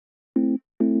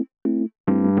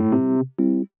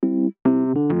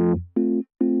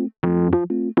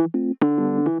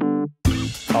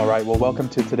right, well, welcome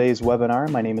to today's webinar.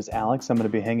 My name is Alex. I'm going to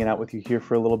be hanging out with you here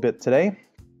for a little bit today.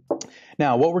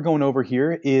 Now, what we're going over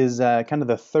here is kind of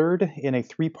the third in a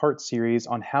three-part series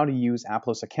on how to use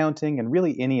Aplos accounting and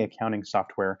really any accounting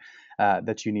software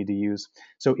that you need to use.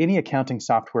 So any accounting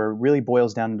software really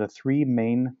boils down into three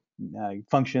main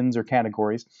functions or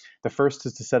categories. The first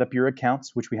is to set up your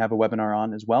accounts, which we have a webinar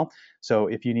on as well. So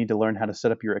if you need to learn how to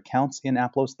set up your accounts in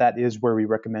Aplos, that is where we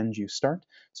recommend you start.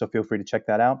 So feel free to check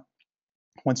that out.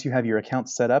 Once you have your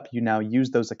accounts set up, you now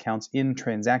use those accounts in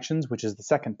transactions, which is the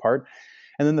second part.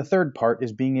 And then the third part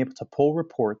is being able to pull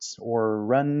reports or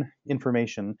run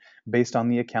information based on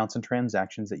the accounts and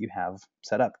transactions that you have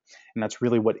set up. And that's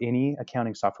really what any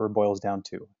accounting software boils down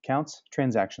to: accounts,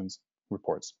 transactions,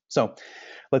 reports. So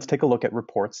let's take a look at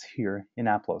reports here in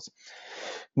Aplos.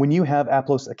 When you have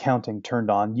Aplos accounting turned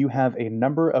on, you have a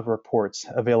number of reports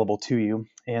available to you.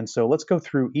 And so let's go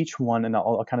through each one, and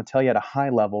I'll kind of tell you at a high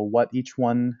level what each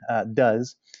one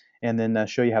does, and then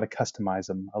show you how to customize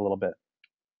them a little bit.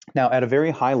 Now, at a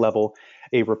very high level,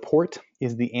 a report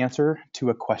is the answer to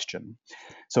a question.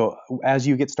 So as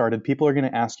you get started, people are going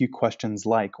to ask you questions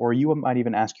like, or you might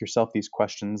even ask yourself these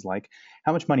questions like,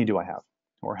 how much money do I have?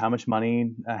 Or how much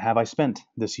money have I spent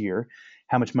this year?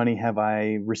 How much money have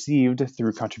I received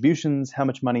through contributions? How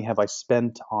much money have I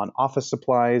spent on office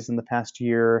supplies in the past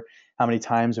year? How many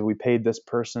times have we paid this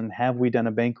person? Have we done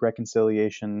a bank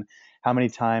reconciliation? How many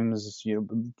times,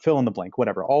 fill in the blank,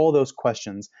 whatever. All those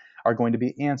questions are going to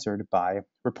be answered by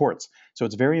reports. So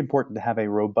it's very important to have a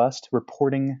robust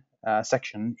reporting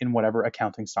section in whatever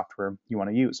accounting software you want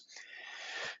to use.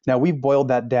 Now, we've boiled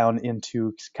that down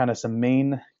into kind of some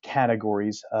main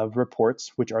categories of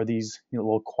reports, which are these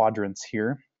little quadrants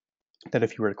here, that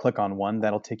if you were to click on one,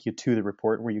 that'll take you to the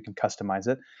report where you can customize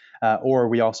it. Or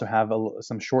we also have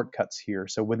some shortcuts here.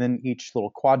 So within each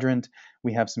little quadrant,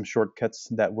 we have some shortcuts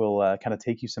that will kind of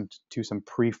take you to some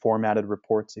pre-formatted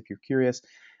reports if you're curious.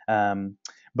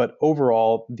 But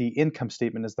overall, the income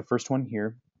statement is the first one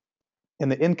here.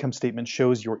 And the income statement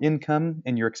shows your income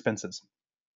and your expenses.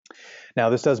 Now,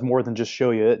 this does more than just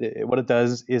show you. What it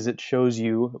does is it shows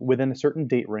you within a certain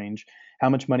date range, how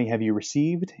much money have you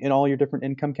received in all your different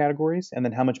income categories, and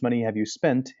then how much money have you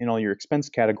spent in all your expense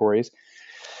categories,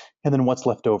 and then what's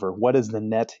left over. What is the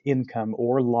net income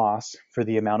or loss for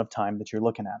the amount of time that you're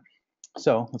looking at?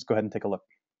 So let's go ahead and take a look.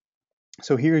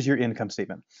 So here's your income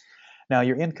statement. Now,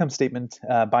 your income statement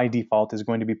by default is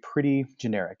going to be pretty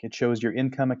generic. It shows your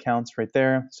income accounts right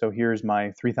there. So here's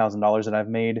my $3,000 that I've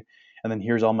made. And then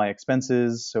here's all my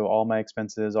expenses. So all my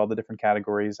expenses, all the different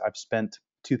categories, I've spent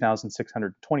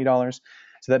 $2,620.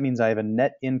 So that means I have a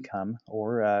net income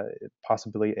or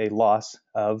possibly a loss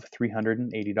of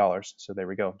 $380. So there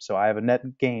we go. So I have a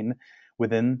net gain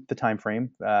within the time frame,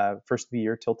 first of the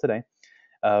year till today,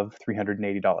 of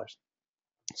 $380.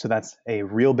 So that's a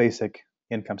real basic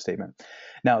income statement.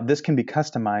 Now, this can be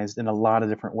customized in a lot of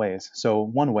different ways. So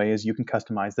one way is you can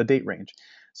customize the date range.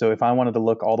 So if I wanted to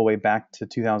look all the way back to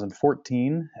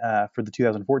 2014 for the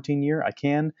 2014 year, I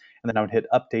can, and then I would hit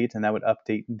update, and that would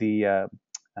update the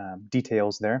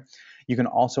details there. You can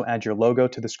also add your logo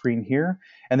to the screen here,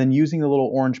 and then using the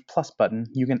little orange plus button,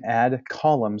 you can add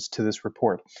columns to this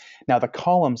report. Now, the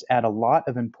columns add a lot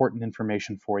of important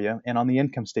information for you, and on the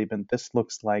income statement, this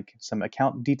looks like some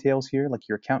account details here, like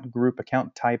your account group,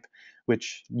 account type,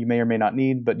 which you may or may not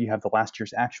need, but you have the last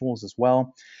year's actuals as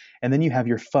well. And then you have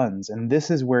your funds, and this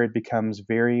is where it becomes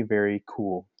very, very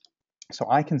cool. So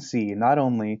I can see not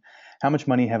only how much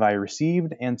money have I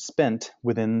received and spent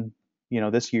within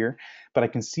this year, but I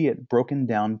can see it broken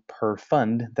down per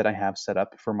fund that I have set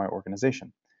up for my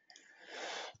organization.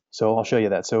 So I'll show you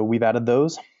that. So we've added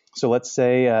those. So let's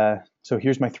say, so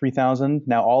here's my 3,000.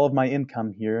 Now all of my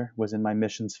income here was in my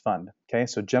missions fund. Okay,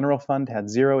 so general fund had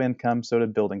zero income, so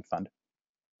did building fund.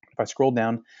 If I scroll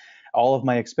down, all of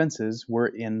my expenses were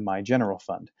in my general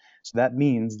fund. So that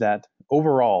means that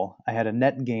overall, I had a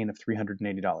net gain of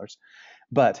 $380.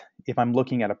 But if I'm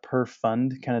looking at a per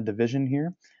fund kind of division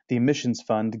here, the emissions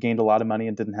fund gained a lot of money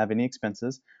and didn't have any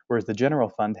expenses, whereas the general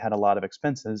fund had a lot of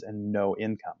expenses and no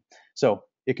income. So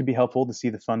it could be helpful to see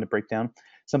the fund breakdown.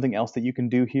 Something else that you can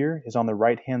do here is on the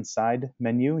right-hand side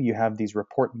menu, you have these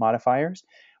report modifiers,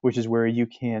 which is where you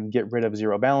can get rid of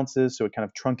zero balances. So it kind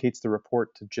of truncates the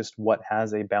report to just what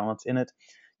has a balance in it.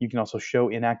 You can also show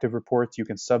inactive reports. You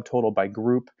can subtotal by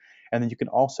group, and then you can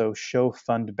also show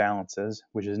fund balances,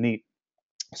 which is neat.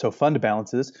 So fund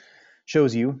balances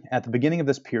shows you at the beginning of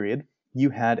this period, you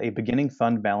had a beginning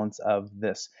fund balance of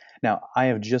this. Now, I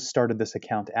have just started this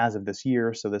account as of this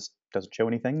year, so this doesn't show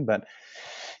anything, but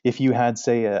if you had,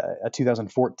 say, a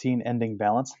 2014 ending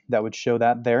balance, that would show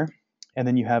that there. And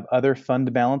then you have other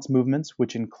fund balance movements,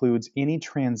 which includes any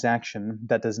transaction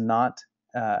that does not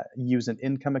use an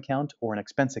income account or an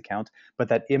expense account, but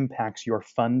that impacts your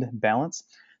fund balance.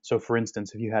 So for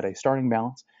instance, if you had a starting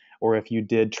balance, or if you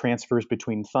did transfers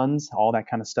between funds, all that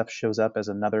kind of stuff shows up as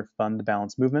another fund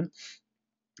balance movement.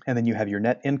 And then you have your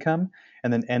net income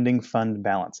and then ending fund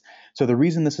balance. So the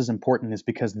reason this is important is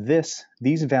because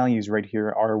these values right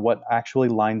here are what actually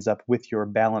lines up with your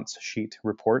balance sheet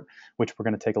report, which we're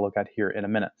going to take a look at here in a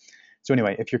minute. So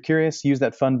anyway, if you're curious, use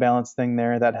that fund balance thing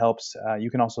there. That helps. You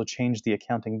can also change the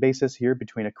accounting basis here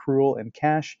between accrual and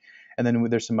cash. And then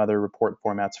there's some other report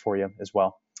formats for you as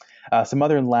well. Some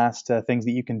other last things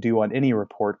that you can do on any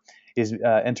report is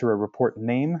enter a report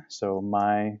name. So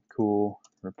my cool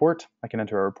report, I can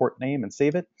enter a report name and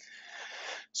save it.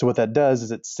 So what that does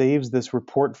is it saves this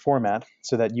report format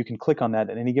so that you can click on that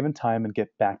at any given time and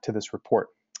get back to this report.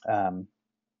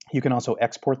 You can also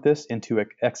export this into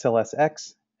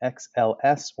XLSX,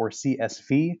 XLS, or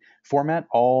CSV format,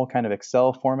 all kind of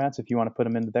Excel formats if you want to put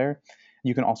them into there.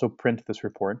 You can also print this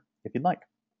report if you'd like.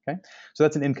 Okay, so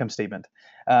that's an income statement.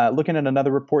 Looking at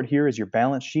another report here is your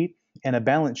balance sheet, and a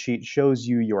balance sheet shows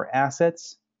you your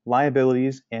assets,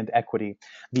 liabilities, and equity.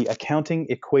 The accounting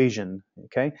equation,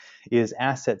 okay, is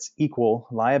assets equal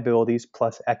liabilities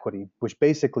plus equity, which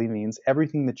basically means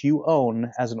everything that you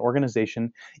own as an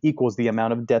organization equals the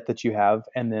amount of debt that you have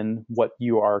and then what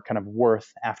you are kind of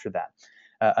worth after that.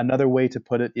 Another way to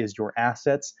put it is your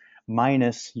assets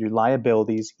minus your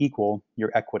liabilities equal your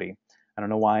equity. I don't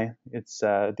know why it's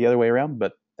the other way around,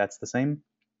 but that's the same.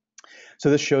 So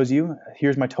this shows you,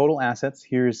 here's my total assets.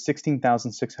 Here's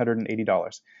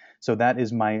 $16,680. So that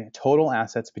is my total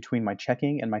assets between my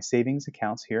checking and my savings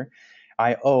accounts here.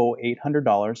 I owe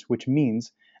 $800, which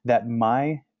means that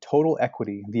my total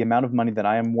equity, the amount of money that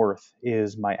I am worth,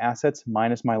 is my assets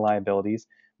minus my liabilities,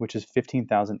 which is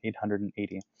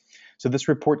 $15,880. So this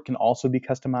report can also be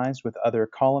customized with other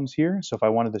columns here. So if I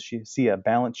wanted to see a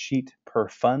balance sheet per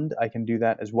fund, I can do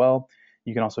that as well.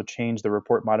 You can also change the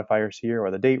report modifiers here or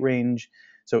the date range.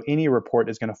 So any report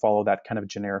is going to follow that kind of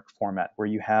generic format where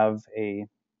you have a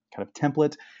kind of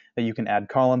template that you can add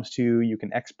columns to, you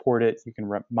can export it, you can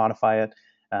modify it.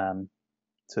 So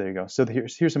there you go. So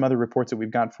here's some other reports that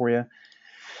we've got for you.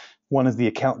 One is the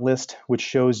account list, which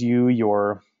shows you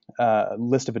your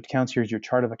list of accounts. Here's your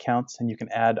chart of accounts, and you can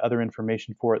add other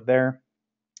information for it there.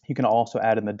 You can also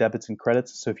add in the debits and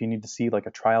credits. So if you need to see like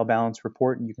a trial balance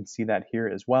report, you can see that here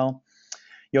as well.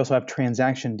 You also have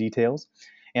transaction details.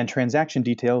 And transaction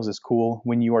details is cool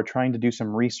when you are trying to do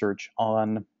some research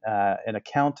on an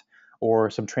account or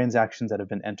some transactions that have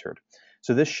been entered.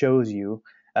 So this shows you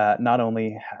not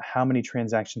only how many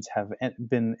transactions have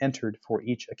been entered for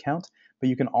each account, but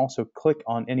you can also click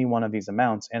on any one of these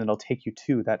amounts and it'll take you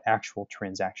to that actual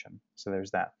transaction. So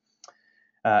there's that.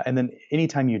 And then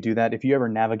anytime you do that, if you ever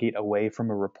navigate away from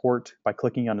a report by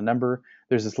clicking on a number,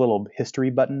 there's this little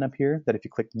history button up here that if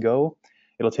you click go,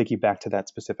 it'll take you back to that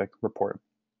specific report.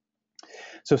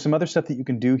 So some other stuff that you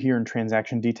can do here in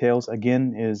transaction details,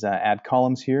 again, is add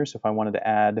columns here. So if I wanted to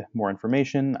add more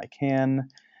information, I can.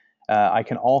 I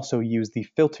can also use the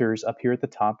filters up here at the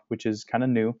top, which is kind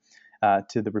of new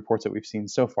to the reports that we've seen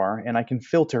so far. And I can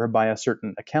filter by a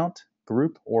certain account,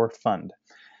 group, or fund.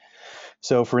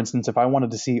 So for instance, if I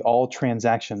wanted to see all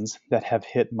transactions that have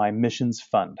hit my missions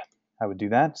fund, I would do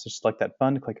that. So select that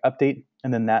fund, click update,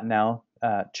 and then that now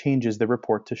changes the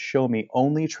report to show me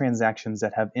only transactions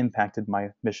that have impacted my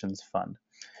missions fund.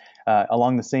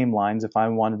 Along the same lines, if I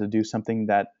wanted to do something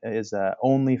that is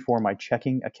only for my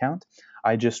checking account,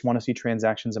 I just want to see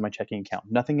transactions in my checking account.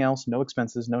 Nothing else, no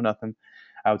expenses, no nothing.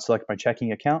 I would select my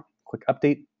checking account, click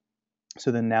update.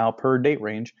 So then now per date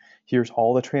range, here's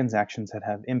all the transactions that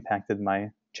have impacted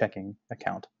my checking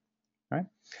account. Right?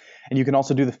 And you can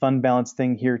also do the fund balance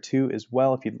thing here too as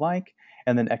well if you'd like,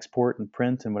 and then export and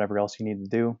print and whatever else you need to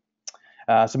do.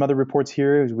 Some other reports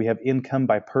here is we have income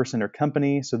by person or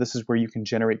company. So this is where you can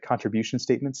generate contribution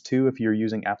statements too if you're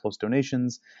using Aplos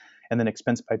donations, and then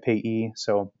expense by payee.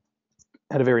 So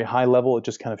at a very high level, it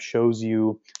just kind of shows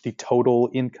you the total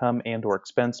income and or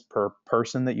expense per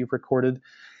person that you've recorded.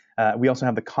 We also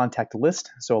have the contact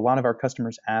list. So a lot of our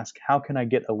customers ask, how can I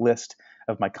get a list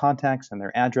of my contacts and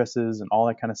their addresses and all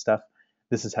that kind of stuff?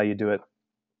 This is how you do it.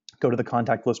 Go to the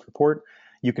contact list report.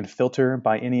 You can filter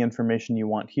by any information you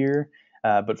want here,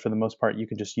 but for the most part, you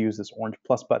can just use this orange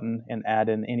plus button and add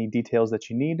in any details that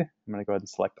you need. I'm going to go ahead and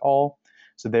select all.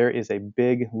 So there is a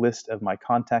big list of my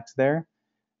contacts there.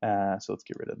 So let's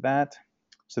get rid of that.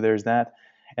 So there's that.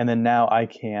 And then now I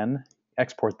can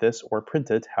export this or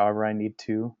print it however I need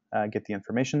to get the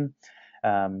information.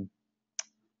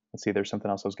 let's see, there's something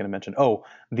else I was going to mention. Oh,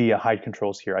 the hide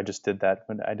controls here. I just did that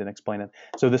when I didn't explain it.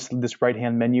 So this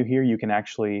right-hand menu here, you can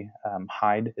actually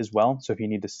hide as well. So if you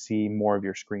need to see more of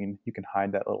your screen, you can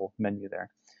hide that little menu there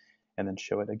and then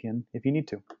show it again if you need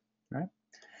to. All right.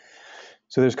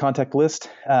 So there's contact list.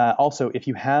 Also, if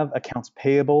you have accounts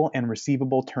payable and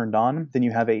receivable turned on, then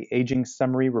you have a aging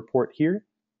summary report here,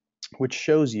 which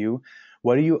shows you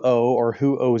what do you owe or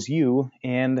who owes you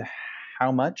and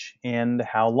how much and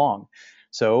how long.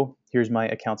 So here's my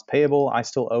accounts payable. I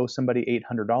still owe somebody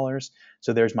 $800.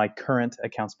 So there's my current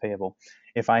accounts payable.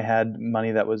 If I had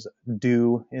money that was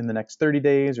due in the next 30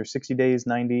 days or 60 days,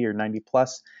 90 or 90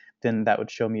 plus, then that would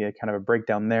show me a kind of a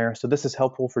breakdown there. So this is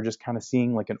helpful for just kind of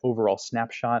seeing like an overall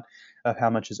snapshot of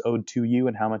how much is owed to you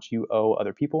and how much you owe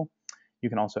other people. You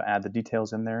can also add the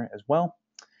details in there as well.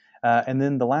 And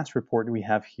then the last report we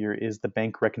have here is the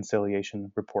bank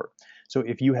reconciliation report. So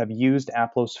if you have used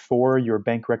Aplos for your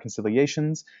bank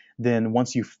reconciliations, then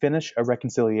once you finish a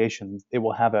reconciliation, it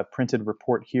will have a printed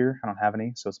report here. I don't have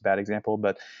any, so it's a bad example,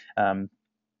 but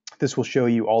this will show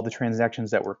you all the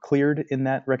transactions that were cleared in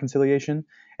that reconciliation,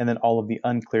 and then all of the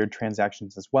uncleared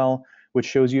transactions as well, which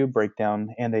shows you a breakdown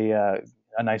and a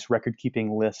nice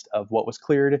record-keeping list of what was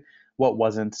cleared, what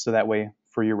wasn't, so that way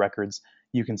for your records,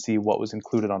 you can see what was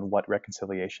included on what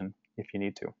reconciliation if you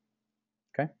need to.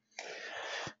 Okay,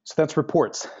 so that's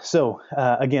reports. So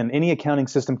again, any accounting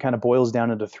system kind of boils down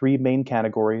into three main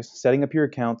categories: setting up your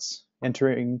accounts,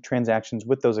 entering transactions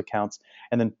with those accounts,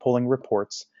 and then pulling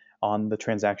reports on the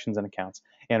transactions and accounts.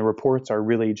 And reports are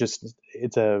really just,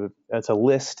 it's a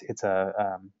list, it's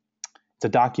a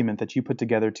document that you put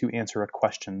together to answer a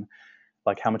question,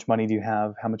 like how much money do you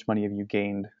have, how much money have you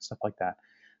gained, stuff like that.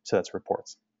 So that's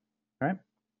reports. All right.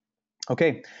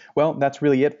 Okay, well, that's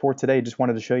really it for today. Just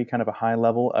wanted to show you kind of a high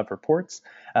level of reports.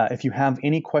 If you have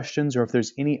any questions or if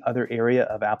there's any other area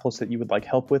of Aplos that you would like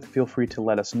help with, feel free to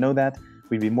let us know that.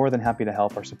 We'd be more than happy to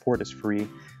help. Our support is free.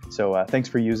 So thanks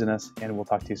for using us, and we'll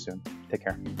talk to you soon. Take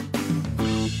care.